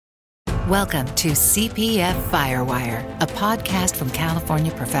Welcome to CPF Firewire, a podcast from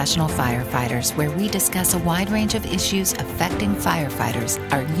California professional firefighters where we discuss a wide range of issues affecting firefighters,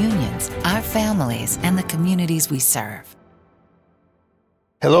 our unions, our families, and the communities we serve.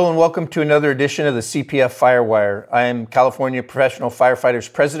 Hello and welcome to another edition of the CPF Firewire. I am California Professional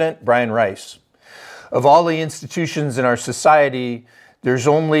Firefighters President Brian Rice. Of all the institutions in our society, there's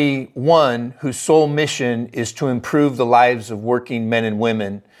only one whose sole mission is to improve the lives of working men and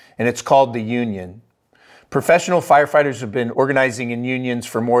women, and it's called the union. Professional firefighters have been organizing in unions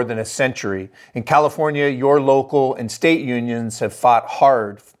for more than a century. In California, your local and state unions have fought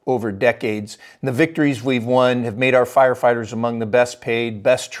hard over decades, and the victories we've won have made our firefighters among the best paid,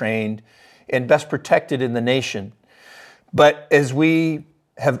 best trained, and best protected in the nation. But as we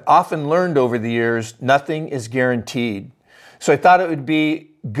have often learned over the years, nothing is guaranteed. So I thought it would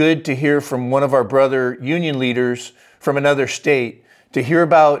be good to hear from one of our brother union leaders from another state to hear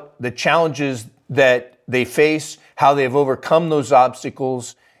about the challenges that they face, how they have overcome those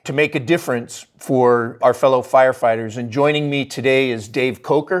obstacles to make a difference for our fellow firefighters. And joining me today is Dave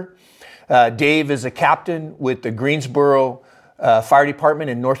Coker. Dave is a captain with the Greensboro Fire Department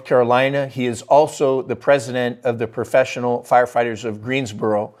in North Carolina. He is also the president of the Professional Firefighters of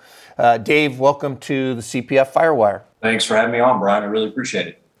Greensboro. Dave, welcome to the CPF Firewire. Thanks for having me on, Brian. I really appreciate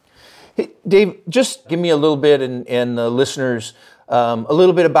it. Hey, Dave, just give me a little bit and the listeners a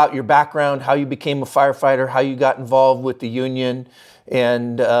little bit about your background, how you became a firefighter, how you got involved with the union,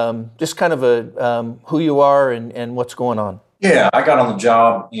 and just kind of who you are and what's going on. Yeah, I got on the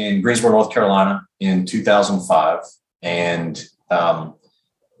job in Greensboro, North Carolina in 2005. And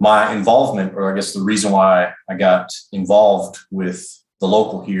my involvement, or I guess the reason why I got involved with the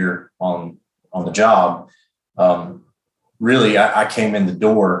local here on the job, really, I came in the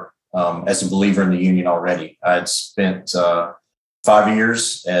door as a believer in the union already. I had spent 5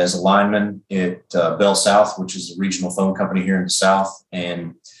 years as a lineman at Bell South, which is a regional phone company here in the South.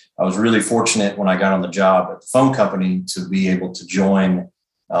 And I was really fortunate when I got on the job at the phone company to be able to join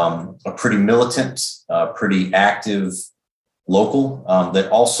a pretty militant, pretty active local that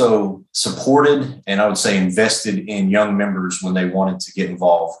also supported and I would say invested in young members when they wanted to get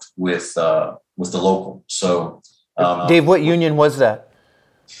involved with the local. So, Dave, what union was that?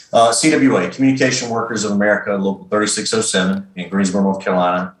 CWA, Communication Workers of America, Local 3607 in Greensboro, North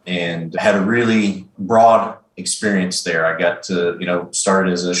Carolina, and had a really broad experience there. I got to,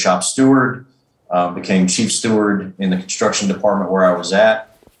 started as a shop steward, became chief steward in the construction department where I was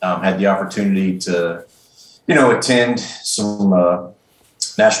at, had the opportunity to, attend some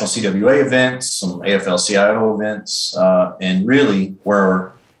national CWA events, some AFL-CIO events, and really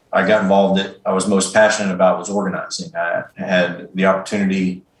where I got involved that I was most passionate about was organizing. I had the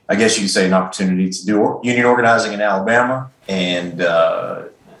opportunity, I guess you could say an opportunity to do union organizing in Alabama and,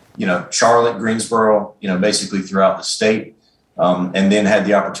 Charlotte, Greensboro, basically throughout the state. And then had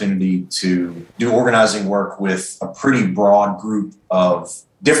the opportunity to do organizing work with a pretty broad group of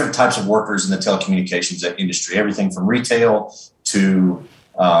different types of workers in the telecommunications industry, everything from retail to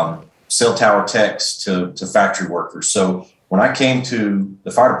cell tower techs to factory workers. So when I came to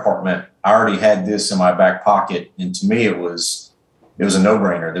the fire department, I already had this in my back pocket. And to me, it was a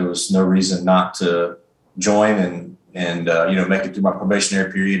no-brainer. There was no reason not to join and make it through my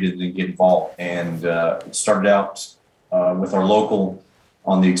probationary period and then get involved. And started out with our local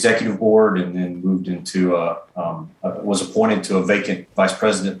on the executive board and then moved into was appointed to a vacant vice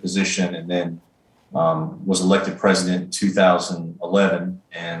president position and then was elected president in 2011.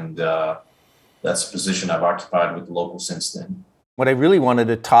 And that's a position I've occupied with the local since then. What I really wanted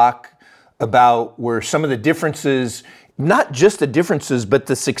to talk about were some of the differences, not just the differences, but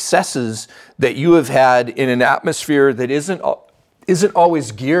the successes that you have had in an atmosphere that isn't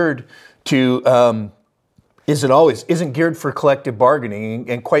always geared to, isn't geared for collective bargaining.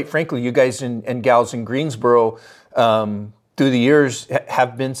 And quite frankly, you guys and gals in Greensboro, through the years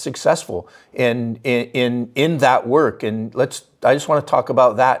have been successful in that work. And I just want to talk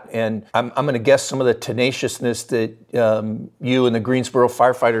about that. And I'm going to guess some of the tenaciousness that you and the Greensboro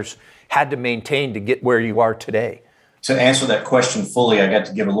firefighters had to maintain to get where you are today. To answer that question fully, I got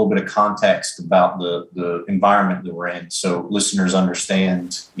to give a little bit of context about the environment that we're in. So listeners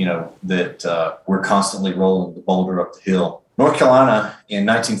understand, that we're constantly rolling the boulder up the hill. North Carolina in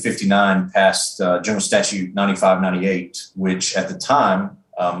 1959 passed General Statute 9598, which at the time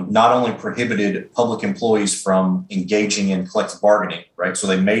not only prohibited public employees from engaging in collective bargaining, right? So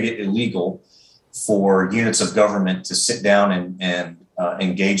they made it illegal for units of government to sit down and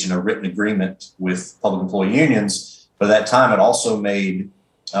engage in a written agreement with public employee unions. But at that time, it also made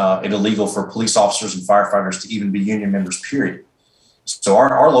it illegal for police officers and firefighters to even be union members, period. So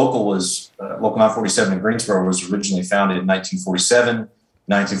our local was Local 947 in Greensboro was originally founded in 1947.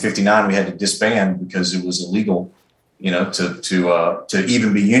 1959, we had to disband because it was illegal, to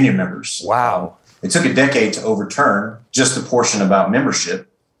even be union members. Wow. It took a decade to overturn just the portion about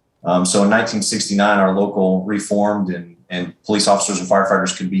membership. So in 1969, our local reformed and police officers and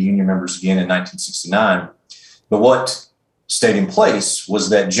firefighters could be union members again in 1969. But what stayed in place was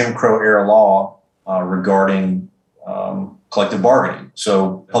that Jim Crow era law regarding collective bargaining.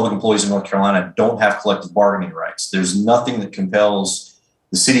 So public employees in North Carolina don't have collective bargaining rights. There's nothing that compels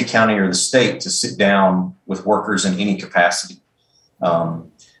the city, county, or the state to sit down with workers in any capacity.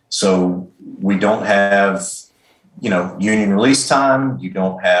 So we don't have, union release time. You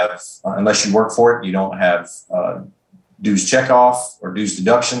don't have, unless you work for it, you don't have dues checkoff or dues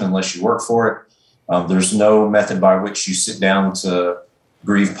deduction unless you work for it. There's no method by which you sit down to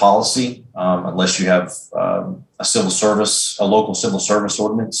grieve policy unless you have a local civil service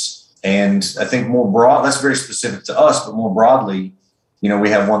ordinance. And I think more broad, that's very specific to us, but more broadly, we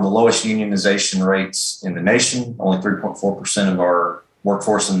have one of the lowest unionization rates in the nation. Only 3.4% of our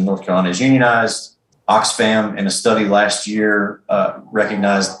workforce in North Carolina is unionized. Oxfam, in a study last year,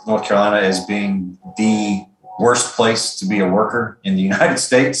 recognized North Carolina as being the worst place to be a worker in the United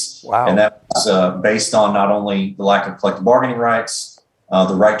States. Wow. And that was based on not only the lack of collective bargaining rights,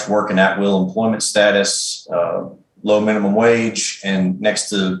 the right to work and at-will employment status, low minimum wage, and next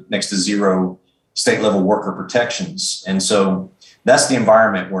to zero state-level worker protections. And so that's the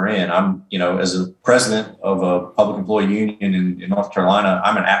environment we're in. I'm, as a president of a public employee union in North Carolina,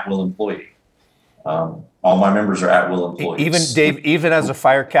 I'm an at-will employee. All my members are at-will employees. Even Dave, even as a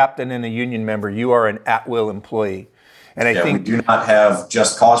fire captain and a union member, you are an at-will employee. And I think we do not have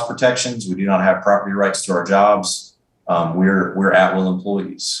just cause protections. We do not have property rights to our jobs. We're at-will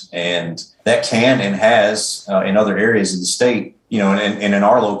employees, and that can and has in other areas of the state, and in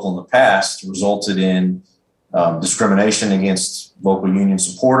our local in the past resulted in discrimination against local union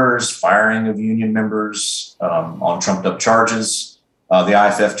supporters, firing of union members on trumped-up charges. The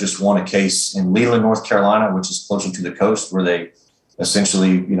IFF just won a case in Leland, North Carolina, which is closer to the coast, where they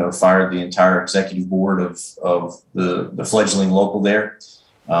essentially, fired the entire executive board of the fledgling local there.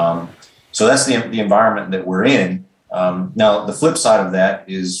 So that's the environment that we're in. Now, the flip side of that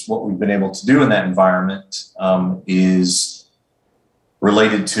is what we've been able to do in that environment is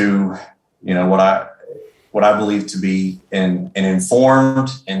related to, what I believe to be an informed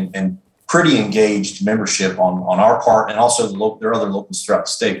and pretty engaged membership on our part, and also there are other locals throughout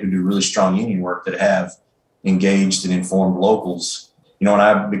the state who do really strong union work that have engaged and informed locals. When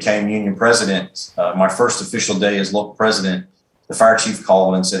I became union president, my first official day as local president, the fire chief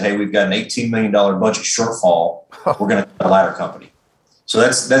called and said, "Hey, we've got an $18 million budget shortfall. We're going to cut a ladder company." So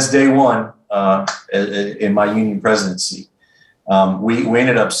that's day one in my union presidency. We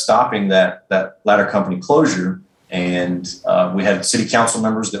ended up stopping that ladder company closure, and we had city council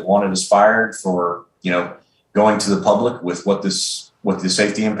members that wanted us fired for going to the public with what the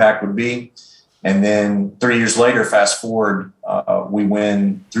safety impact would be. And then 3 years later, fast forward, we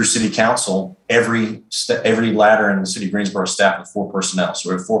win through city council every ladder in the city of Greensboro staffed with 4 personnel. So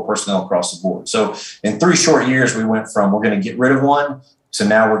we have 4 personnel across the board. So in 3 short years, we went from we're going to get rid of one to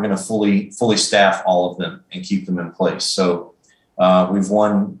now we're going to fully staff all of them and keep them in place. So we've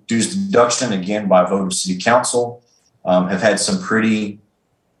won dues deduction again by vote of city council. Have had some pretty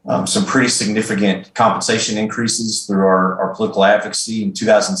significant compensation increases through our political advocacy. In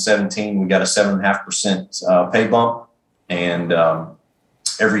 2017, we got a 7.5% pay bump, and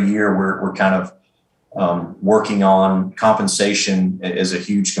every year we're kind of working on compensation as a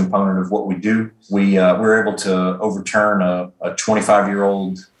huge component of what we do. We were able to overturn a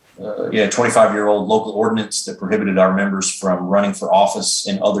 25-year-old local ordinance that prohibited our members from running for office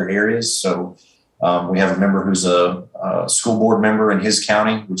in other areas. So we have a member who's a school board member in his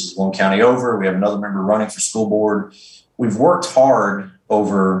county, which is one county over. We have another member running for school board. We've worked hard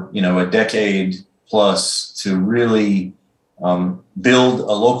over, a decade plus to really build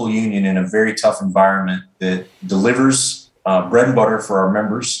a local union in a very tough environment that delivers bread and butter for our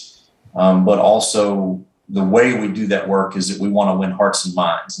members. But also the way we do that work is that we want to win hearts and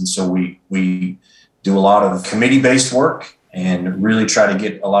minds. And so we do a lot of committee-based work and really try to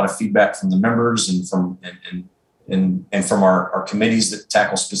get a lot of feedback from the members and from our committees that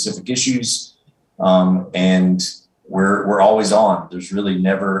tackle specific issues. And we're always on. There's really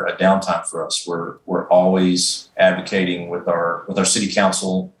never a downtime for us. We're always advocating with our city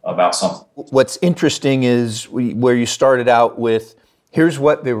council about something. What's interesting is where you started out with, here's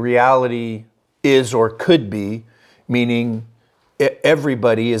what the reality is or could be, meaning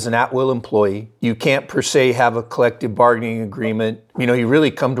everybody is an at-will employee. You can't per se have a collective bargaining agreement. You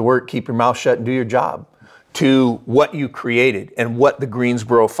really come to work, keep your mouth shut, and do your job, to what you created and what the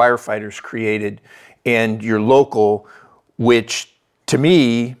Greensboro firefighters created and your local, which to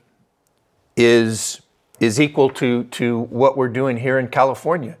me is equal to what we're doing here in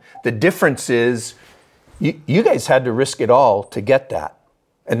California. The difference is you guys had to risk it all to get that.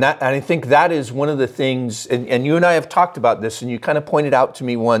 And I think that is one of the things, and you and I have talked about this, and you kind of pointed out to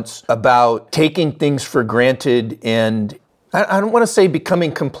me once about taking things for granted, and I don't want to say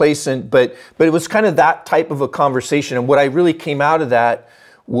becoming complacent, but it was kind of that type of a conversation. And what I really came out of that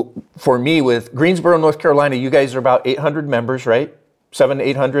for me with Greensboro, North Carolina, you guys are about 800 members, right? 700 to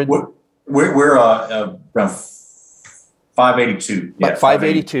 800? We're around 582. Yeah,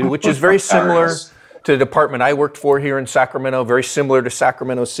 582, which is very similar to the department I worked for here in Sacramento, very similar to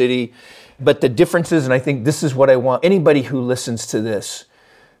Sacramento City. But the difference is, and I think this is what I want anybody who listens to this,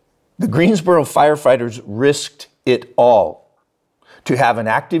 the Greensboro firefighters risked it all to have an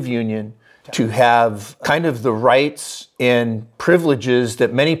active union, to have kind of the rights and privileges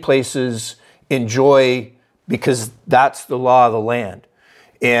that many places enjoy because that's the law of the land.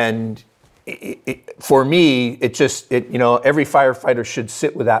 And for me, every firefighter should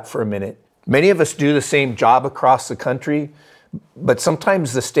sit with that for a minute. Many of us do the same job across the country, but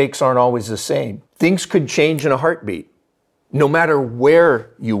sometimes the stakes aren't always the same. Things could change in a heartbeat, no matter where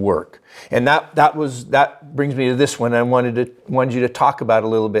you work. And that brings me to this one. I wanted you to talk about a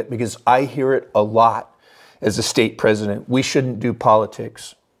little bit, because I hear it a lot as a state president. We shouldn't do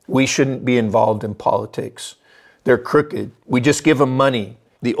politics. We shouldn't be involved in politics. They're crooked. We just give them money.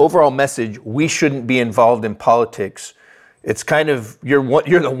 The overall message, we shouldn't be involved in politics. It's kind of, you're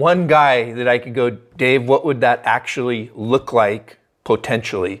the one guy that I could go, Dave, what would that actually look like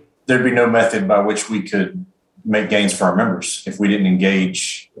potentially? There'd be no method by which we could make gains for our members if we didn't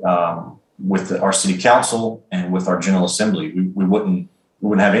engage with our city council and with our general assembly. We wouldn't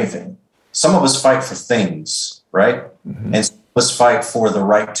have anything. Some of us fight for things, right? Mm-hmm. And some of us fight for the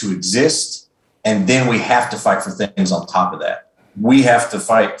right to exist, and then we have to fight for things on top of that. We have to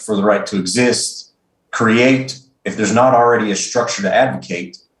fight for the right to exist, create. If there's not already a structure to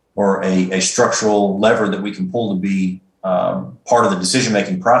advocate or a structural lever that we can pull to be part of the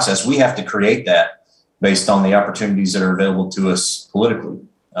decision-making process, we have to create that based on the opportunities that are available to us politically.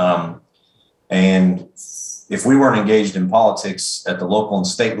 And if we weren't engaged in politics at the local and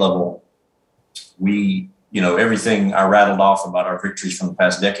state level, everything I rattled off about our victories from the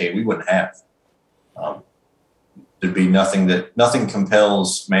past decade, we wouldn't have. There'd be nothing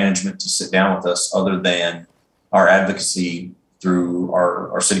compels management to sit down with us other than our advocacy through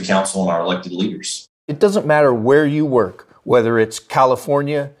our city council and our elected leaders. It doesn't matter where you work, whether it's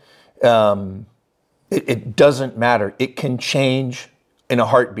California, it doesn't matter. It can change in a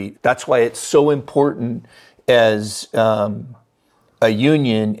heartbeat. That's why it's so important as a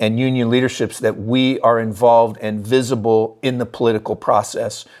union and union leaderships that we are involved and visible in the political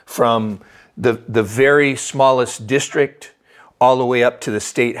process, from the very smallest district all the way up to the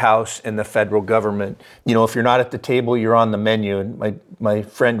state house and the federal government. If you're not at the table, you're on the menu. And my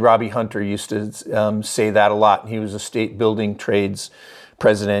friend Robbie Hunter used to say that a lot. He was a state building trades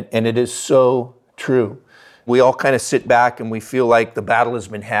president, and it is so true. We all kind of sit back and we feel like the battle has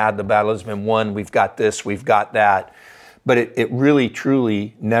been had, the battle has been won, we've got this, we've got that. But it really,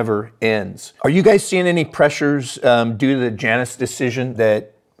 truly never ends. Are you guys seeing any pressures due to the Janus decision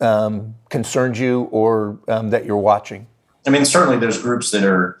that concerns you or that you're watching? I mean, certainly there's groups that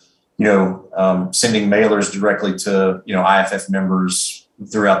are, sending mailers directly to, IFF members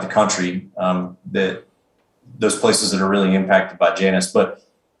throughout the country, that those places that are really impacted by Janus. But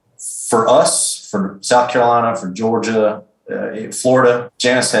for us, for South Carolina, for Georgia, Florida,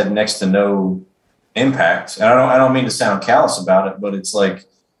 Janus had next to no impact. And I don't mean to sound callous about it, but it's like,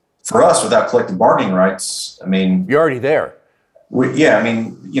 for us, without collective bargaining rights, I mean, you're already there.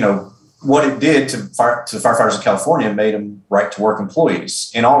 What it did to firefighters in California made them right-to-work employees.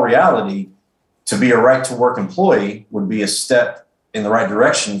 In all reality, to be a right-to-work employee would be a step in the right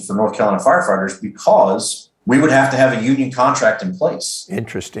direction for North Carolina firefighters, because we would have to have a union contract in place.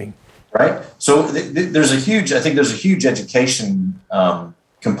 Interesting. Right? So there's a huge education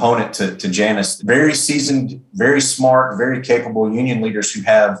component to Janus. Very seasoned, very smart, very capable union leaders who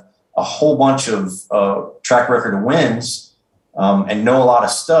have a whole bunch of track record of wins and know a lot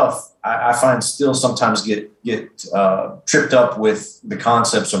of stuff. I find still sometimes get tripped up with the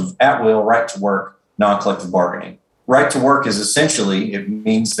concepts of at-will, right-to-work, non-collective bargaining. Right-to-work is essentially, it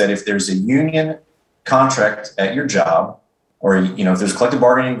means that if there's a union contract at your job, or if there's a collective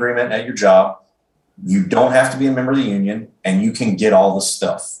bargaining agreement at your job, You don't have to be a member of the union, and you can get all the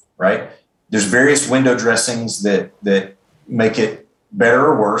stuff, right? There's various window dressings that make it better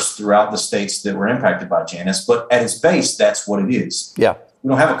or worse throughout the states that were impacted by Janus, but at its base, that's what it is. Yeah. We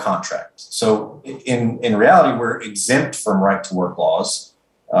don't have a contract. So in reality, we're exempt from right to work laws.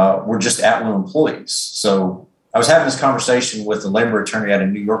 We're just at-will employees. So I was having this conversation with a labor attorney out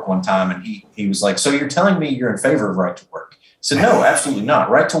in New York one time, and he was like, so you're telling me you're in favor of right to work? I said, no, absolutely not.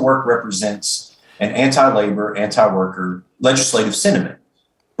 Right to work represents an anti-labor, anti-worker legislative sentiment.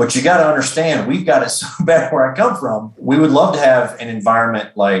 But you got to understand, we've got it so bad where I come from. We would love to have an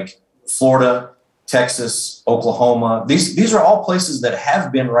environment like Florida, Texas, Oklahoma. These are all places that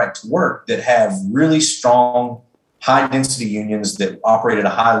have been right to work, that have really strong, high density unions that operate at a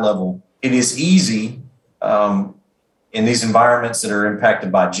high level. It is easy in these environments that are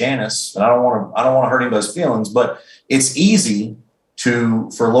impacted by Janus, and I don't want to hurt anybody's feelings, but it's easy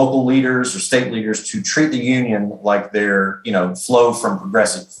for local leaders or state leaders to treat the union like they're, flow from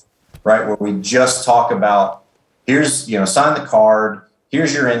Progressive, right? Where we just talk about, here's, sign the card,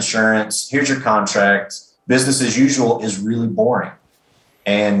 here's your insurance, here's your contract. Business as usual is really boring.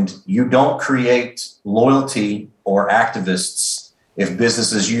 And you don't create loyalty or activists if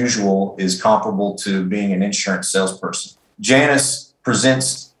business as usual is comparable to being an insurance salesperson. Janus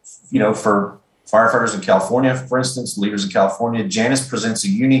presents, for firefighters in California, for instance, leaders in California, Janus presents a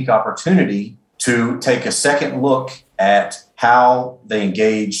unique opportunity to take a second look at how they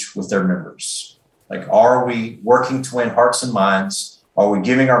engage with their members. Like, are we working to win hearts and minds? Are we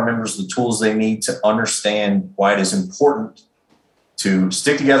giving our members the tools they need to understand why it is important to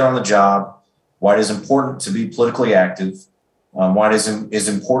stick together on the job, why it is important to be politically active, why it is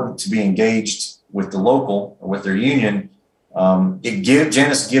important to be engaged with the local or with their union?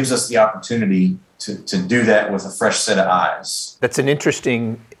 Janus gives us the opportunity to do that with a fresh set of eyes. That's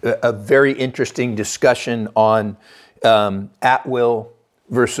a very interesting discussion on at will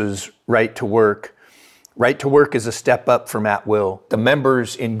versus right to work. Right to work is a step up from at will. The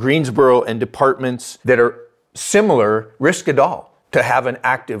members in Greensboro and departments that are similar risk it all to have an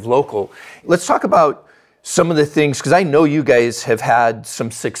active local. Let's talk about some of the things, because I know you guys have had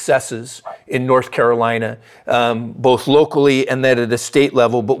some successes in North Carolina, both locally and then at a state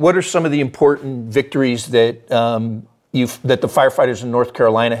level. But what are some of the important victories that that the firefighters in North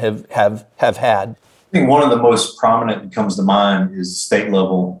Carolina have had? I think one of the most prominent that comes to mind is the state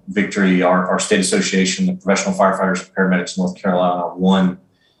level victory. Our state association, the Professional Firefighters and Paramedics of North Carolina, won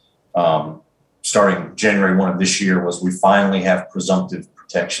starting January 1 of this year. Was we finally have presumptive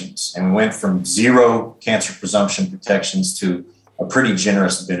protections, and we went from zero cancer presumption protections to a pretty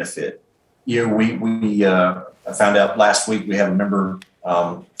generous benefit. We found out last week we have a member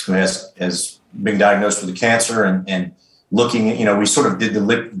who has been diagnosed with a cancer, and looking at, we sort of did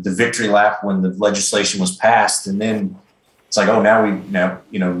the victory lap when the legislation was passed, and then it's like, oh, now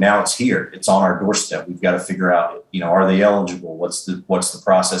it's here, it's on our doorstep. We've got to figure out, are they eligible? What's the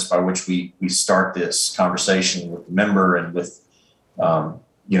process by which we start this conversation with the member and with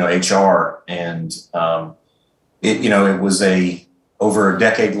HR, and it was over a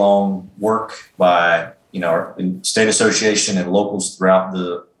decade long work by our state association and locals throughout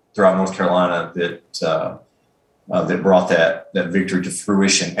North Carolina that brought that victory to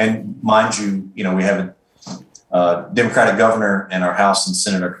fruition. And mind you, we have a Democratic governor, and our House and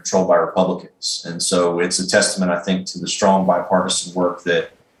Senate are controlled by Republicans, and so it's a testament, I think, to the strong bipartisan work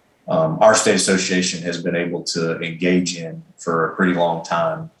that our state association has been able to engage in for a pretty long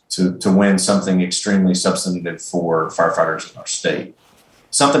time to win something extremely substantive for firefighters in our state.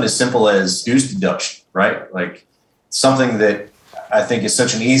 Something as simple as dues deduction, right? Like something that I think is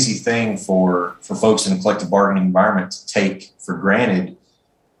such an easy thing for folks in a collective bargaining environment to take for granted.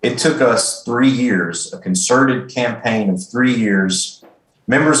 It took us 3 years, a concerted campaign of 3 years.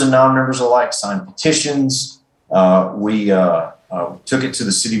 Members and non-members alike signed petitions. We took it to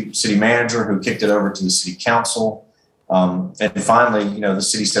the city manager, who kicked it over to the city council. And finally, the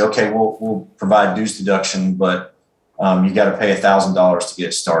city said, okay, we'll provide dues deduction, but you got to pay $1,000 to get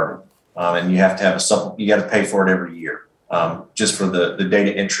it started. And you have to have you got to pay for it every year, just for the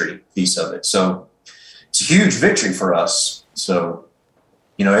data entry piece of it. So it's a huge victory for us. So,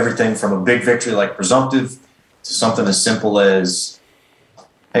 everything from a big victory like presumptive to something as simple as,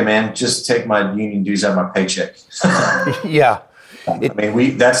 hey man, just take my union dues out of my paycheck. Yeah.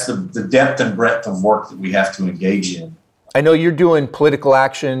 That's the depth and breadth of work that we have to engage in. I know you're doing political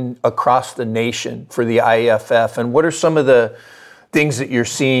action across the nation for the IAFF, and what are some of the things that you're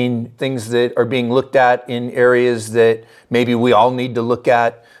seeing, things that are being looked at in areas that maybe we all need to look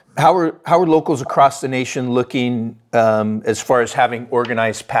at How are locals across the nation looking as far as having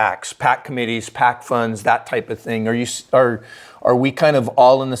organized PACs, PAC committees, PAC funds, that type of thing? Are we kind of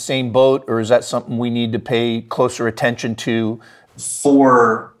all in the same boat, or is that something we need to pay closer attention to?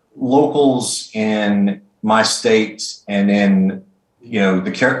 For locals in my state and in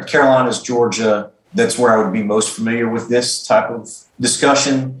the Carolinas, Georgia, that's where I would be most familiar with this type of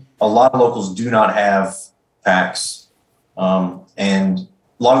discussion. A lot of locals do not have PACs, and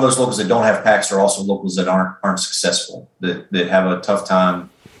a lot of those locals that don't have PACs are also locals that aren't successful, that have a tough time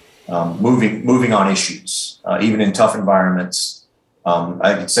moving on issues, even in tough environments.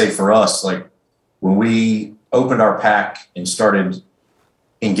 I could say for us, like when we opened our PAC and started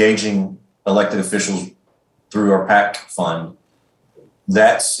engaging elected officials through our PAC fund,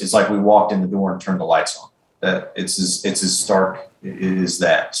 it's like we walked in the door and turned the lights on. It's as stark as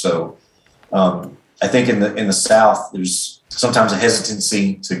that. So I think in the South, there's sometimes a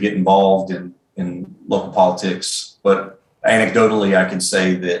hesitancy to get involved in local politics, but anecdotally, I can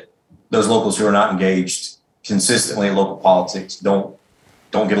say that those locals who are not engaged consistently in local politics don't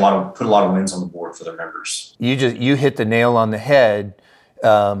put a lot of wins on the board for their members. You hit the nail on the head.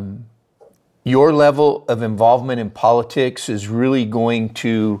 Your level of involvement in politics is really going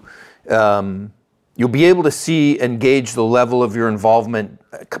to, you'll be able to engage the level of your involvement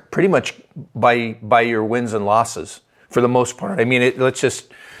pretty much by your wins and losses for the most part. I mean, let's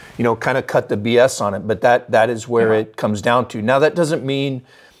just, kind of cut the BS on it, but that is where it comes down to. Now, that doesn't mean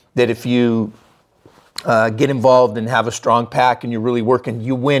that if you get involved and have a strong PAC and you're really working,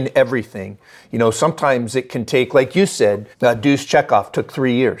 you win everything. Sometimes it can take, like you said, Deuce Checkoff took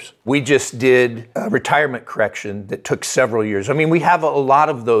 3 years. We just did a retirement correction that took several years. I mean, we have a lot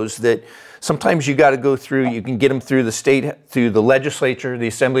of those that sometimes you got to go through. You can get them through the state, through the legislature, the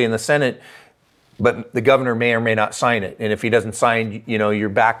assembly, and the Senate, but the governor may or may not sign it. And if he doesn't sign, you're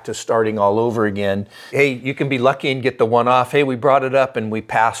back to starting all over again. Hey, you can be lucky and get the one off. Hey, we brought it up and we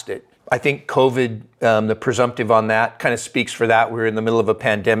passed it. I think COVID, the presumptive on that kind of speaks for that. We're in the middle of a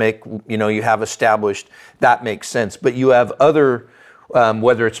pandemic, you have established, that makes sense. But you have other,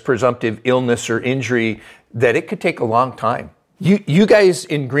 whether it's presumptive illness or injury, that it could take a long time. You guys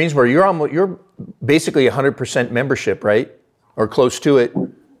in Greensboro, you're basically 100% membership, right? Or close to it.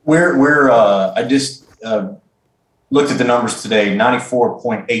 I just looked at the numbers today,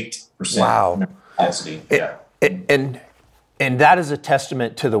 94.8%. Wow. Capacity. Yeah. And that is a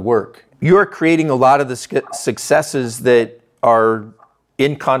testament to the work. You're creating a lot of the successes that are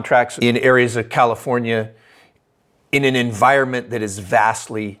in contracts in areas of California in an environment that is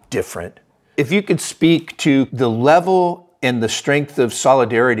vastly different. If you could speak to the level and the strength of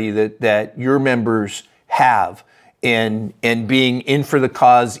solidarity that your members have and being in for the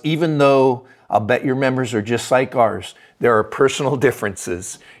cause, even though I'll bet your members are just like ours, there are personal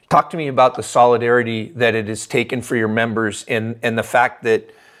differences. Talk to me about the solidarity that it has taken for your members and the fact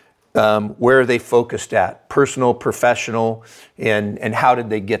that where are they focused at, personal, professional, and how did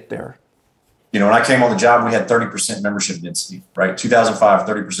they get there? When I came on the job, we had 30% membership density, right? 2005,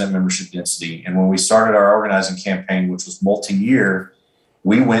 30% membership density. And when we started our organizing campaign, which was multi-year,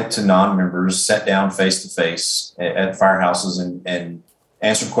 we went to non-members, sat down face-to-face at firehouses and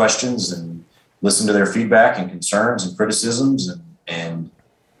answered questions and listened to their feedback and concerns and criticisms and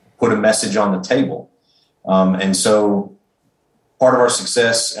put a message on the table. And so part of our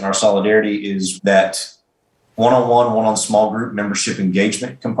success and our solidarity is that one-on small group membership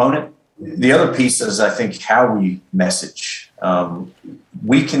engagement component. The other piece is, I think, how we message.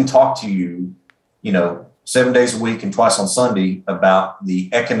 We can talk to you, 7 days a week and twice on Sunday about the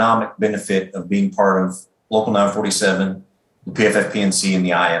economic benefit of being part of Local 947, the PFF-PNC, and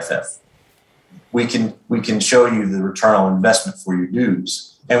the IFF. We can show you the return on investment for your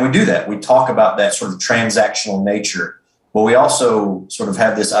dues. And we do that. We talk about that sort of transactional nature, but we also sort of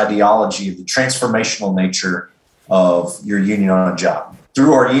have this ideology of the transformational nature of your union on a job.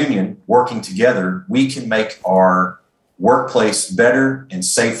 Through our union, working together, we can make our workplace better and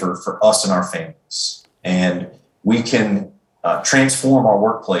safer for us and our families. And we can transform our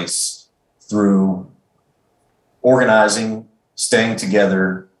workplace through organizing, staying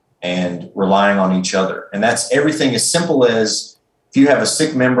together, and relying on each other. And that's everything as simple as if you have a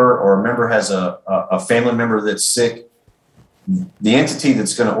sick member or a member has a family member that's sick, the entity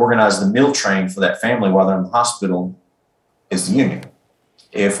that's going to organize the meal train for that family while they're in the hospital is the union.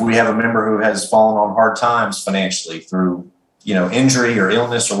 If we have a member who has fallen on hard times financially through, injury or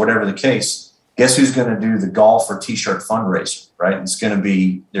illness or whatever the case, guess who's going to do the golf or t-shirt fundraiser, right? It's going to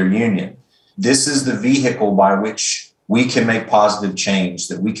be their union. This is the vehicle by which we can make positive change,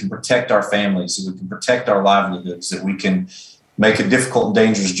 that we can protect our families, that we can protect our livelihoods, that we can make a difficult and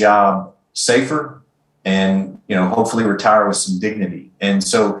dangerous job safer, and hopefully retire with some dignity. And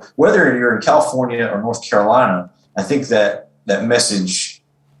so whether you're in California or North Carolina, I think that message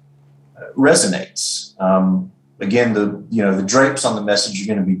resonates. Again, the drapes on the message are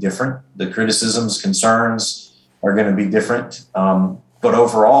going to be different. The criticisms, concerns are going to be different. But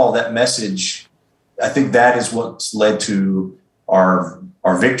overall, that message, I think that is what's led to our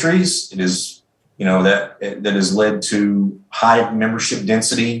victories. It is, that has led to high membership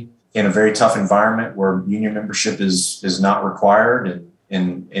density in a very tough environment where union membership is not required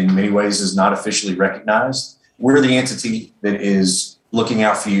and in many ways is not officially recognized. We're the entity that is looking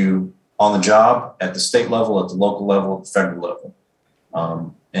out for you on the job at the state level, at the local level, at the federal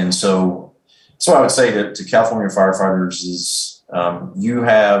level. And so I would say to California firefighters is you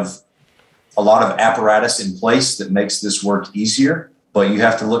have a lot of apparatus in place that makes this work easier, but you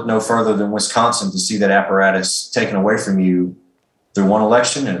have to look no further than Wisconsin to see that apparatus taken away from you through one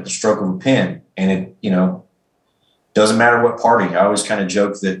election and at the stroke of a pen. And it, doesn't matter what party. I always kind of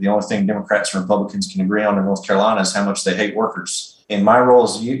joke that the only thing Democrats and Republicans can agree on in North Carolina is how much they hate workers. In my role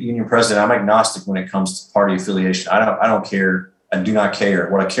as union president, I'm agnostic when it comes to party affiliation. I don't care. I do not care.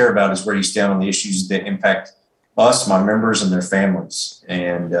 What I care about is where you stand on the issues that impact us, my members, and their families.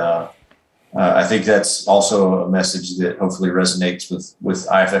 And I think that's also a message that hopefully resonates with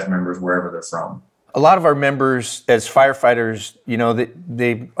IFF members wherever they're from. A lot of our members as firefighters,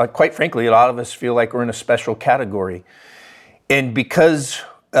 they quite frankly, a lot of us feel like we're in a special category. And because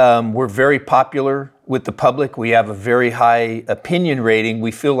we're very popular with the public, we have a very high opinion rating,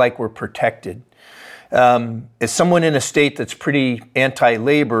 we feel like we're protected. As someone in a state that's pretty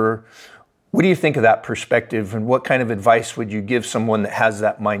anti-labor, what do you think of that perspective, and what kind of advice would you give someone that has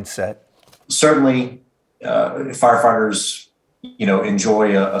that mindset? Certainly, firefighters,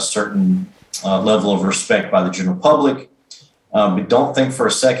 enjoy a certain level of respect by the general public, but don't think for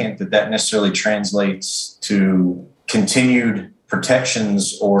a second that necessarily translates to continued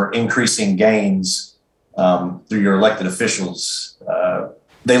protections or increasing gains through your elected officials.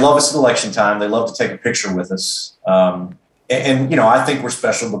 They love us at election time. They love to take a picture with us. And I think we're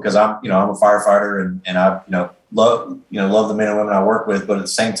special because I'm a firefighter and I, love the men and women I work with. But at the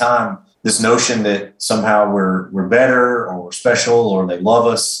same time, this notion that somehow we're better or we're special or they love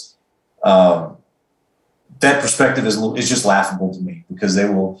us, that perspective is just laughable to me because they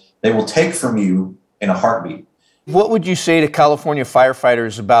will take from you in a heartbeat. What would you say to California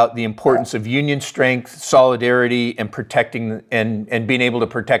firefighters about the importance of union strength, solidarity, and protecting and being able to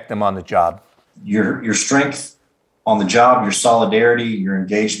protect them on the job? Your strength on the job, your solidarity, your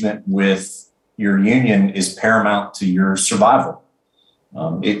engagement with your union is paramount to your survival.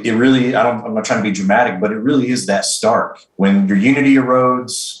 It really, I'm not trying to be dramatic, but it really is that stark. When your unity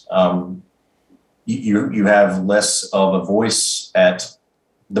erodes, you have less of a voice at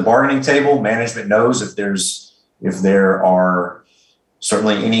the bargaining table. Management knows if there are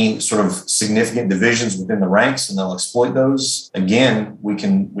certainly any sort of significant divisions within the ranks, and they'll exploit those. Again, we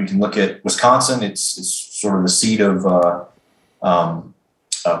can look at Wisconsin. It's sort of the seat of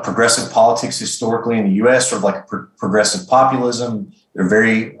progressive politics historically in the U.S., sort of like progressive populism. They're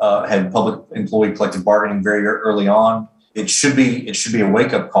very had public employee collective bargaining very early on. It should be a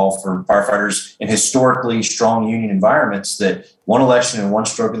wake-up call for firefighters in historically strong union environments that one election and one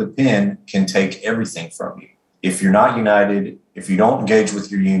stroke of the pen can take everything from you. If you're not united, if you don't engage with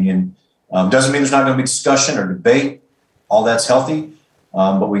your union, doesn't mean there's not going to be discussion or debate. All that's healthy,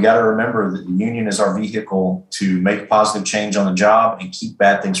 but we got to remember that the union is our vehicle to make positive change on the job and keep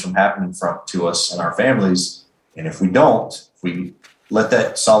bad things from happening to us and our families. And if we let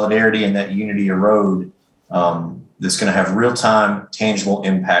that solidarity and that unity erode, that's going to have real-time, tangible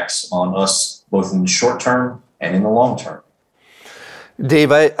impacts on us, both in the short term and in the long term.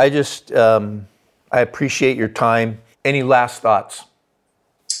 Dave, I appreciate your time. Any last thoughts?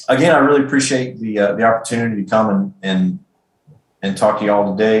 Again, I really appreciate the opportunity to come and talk to you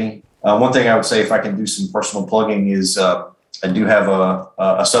all today. One thing I would say, if I can do some personal plugging, is I do have a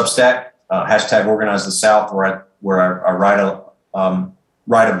Substack, hashtag Organize the South, where I write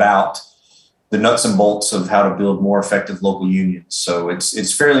about the nuts and bolts of how to build more effective local unions. So it's a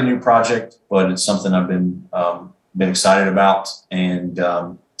fairly new project, but it's something I've been excited about. And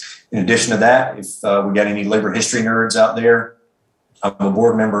in addition to that, if we got any labor history nerds out there, I'm a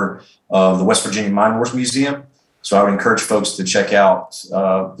board member of the West Virginia Mine Wars Museum. So I would encourage folks to check out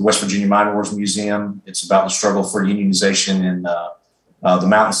the West Virginia Mine Wars Museum. It's about the struggle for unionization in the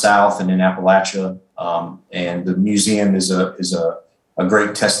Mountain South and in Appalachia. And the museum is a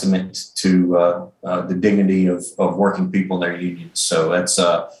great testament to the dignity of working people in their unions. So that's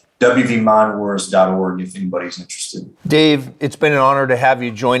wvminewars.org if anybody's interested. Dave, it's been an honor to have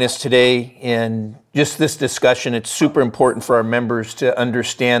you join us today. And just this discussion, it's super important for our members to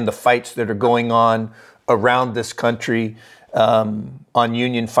understand the fights that are going on around this country on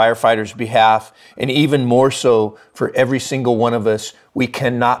Union firefighters' behalf, and even more so for every single one of us. We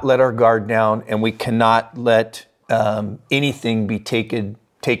cannot let our guard down, and we cannot let anything be taken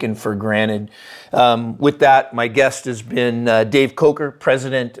for granted. With that, my guest has been Dave Coker,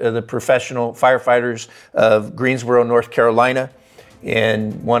 President of the Professional Firefighters of Greensboro, North Carolina.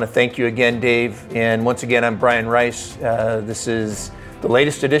 And want to thank you again, Dave. And once again, I'm Brian Rice. This is the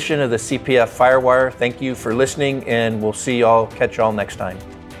latest edition of the CPF Firewire. Thank you for listening, and we'll catch y'all next time.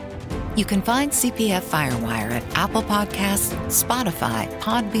 You can find CPF Firewire at Apple Podcasts, Spotify,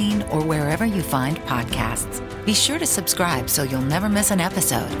 Podbean, or wherever you find podcasts. Be sure to subscribe so you'll never miss an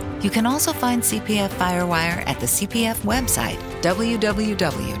episode. You can also find CPF Firewire at the CPF website,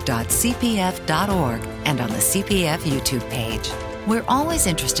 www.cpf.org, and on the CPF YouTube page. We're always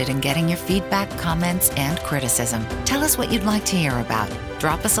interested in getting your feedback, comments, and criticism. Tell us what you'd like to hear about.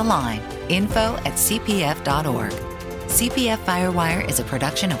 Drop us a line, info@cpf.org. CPF Firewire is a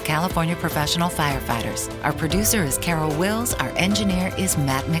production of California Professional Firefighters. Our producer is Carol Wills. Our engineer is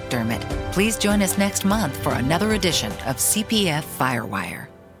Matt McDermott. Please join us next month for another edition of CPF Firewire.